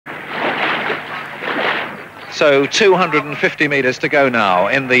So 250 metres to go now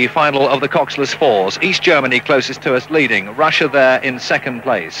in the final of the coxless fours. East Germany closest to us leading. Russia there in second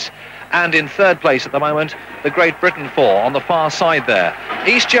place. And in third place at the moment, the Great Britain four on the far side there.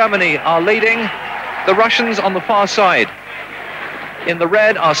 East Germany are leading. The Russians on the far side in the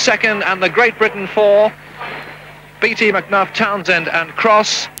red are second, and the Great Britain four, Beattie, McNuff, Townsend and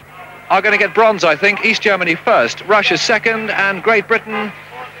Cross, are going to get bronze, I think. East Germany first, Russia second, and Great Britain,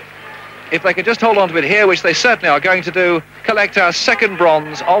 if they can just hold on to it here, which they certainly are going to do, collect our second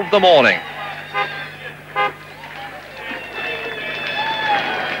bronze of the morning.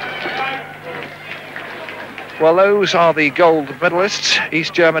 Well, those are the gold medalists.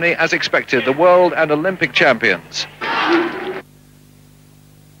 East Germany, as expected, the world and Olympic champions.